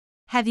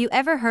Have you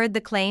ever heard the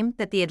claim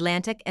that the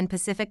Atlantic and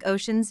Pacific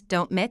Oceans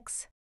don't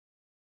mix?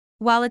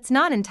 While it's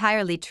not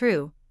entirely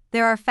true,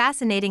 there are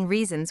fascinating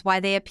reasons why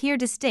they appear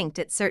distinct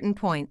at certain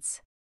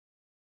points.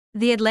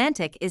 The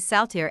Atlantic is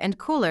saltier and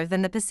cooler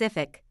than the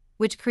Pacific,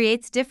 which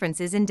creates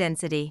differences in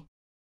density.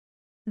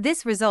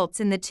 This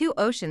results in the two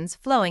oceans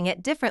flowing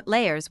at different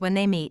layers when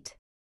they meet.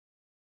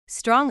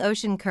 Strong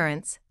ocean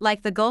currents,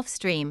 like the Gulf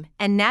Stream,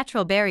 and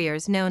natural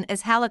barriers known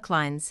as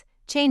haloclines,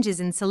 changes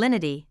in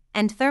salinity,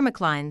 and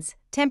thermoclines,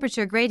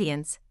 temperature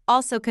gradients,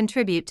 also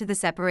contribute to the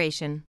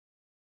separation.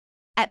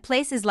 At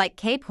places like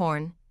Cape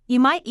Horn, you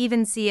might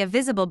even see a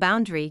visible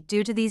boundary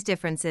due to these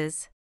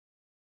differences.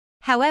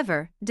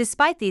 However,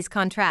 despite these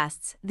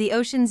contrasts, the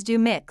oceans do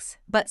mix,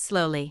 but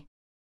slowly.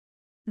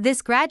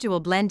 This gradual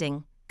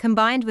blending,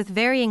 combined with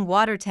varying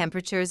water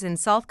temperatures and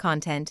salt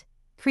content,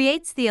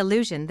 creates the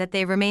illusion that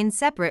they remain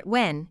separate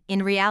when,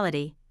 in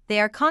reality, they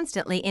are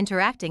constantly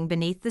interacting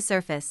beneath the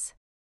surface.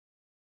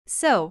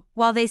 So,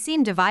 while they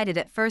seem divided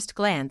at first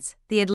glance, the